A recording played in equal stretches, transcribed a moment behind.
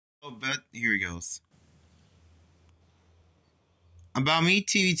but here it goes. About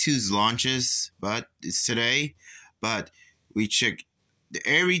MeTV Toons launches, but it's today. But we check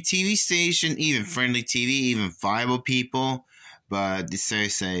every TV station, even Friendly TV, even Philo people. But they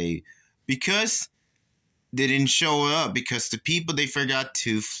say because they didn't show up because the people they forgot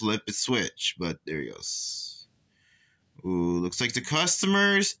to flip a switch. But there it goes. Ooh, looks like the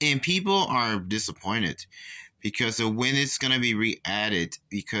customers and people are disappointed because of when it's gonna be re-added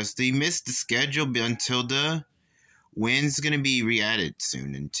because they missed the schedule until the when's gonna be re-added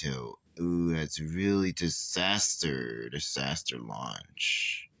soon until. Ooh, that's really disaster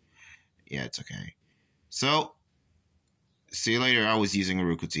launch. Yeah, it's okay. So, see you later. I was using a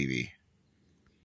Roku TV.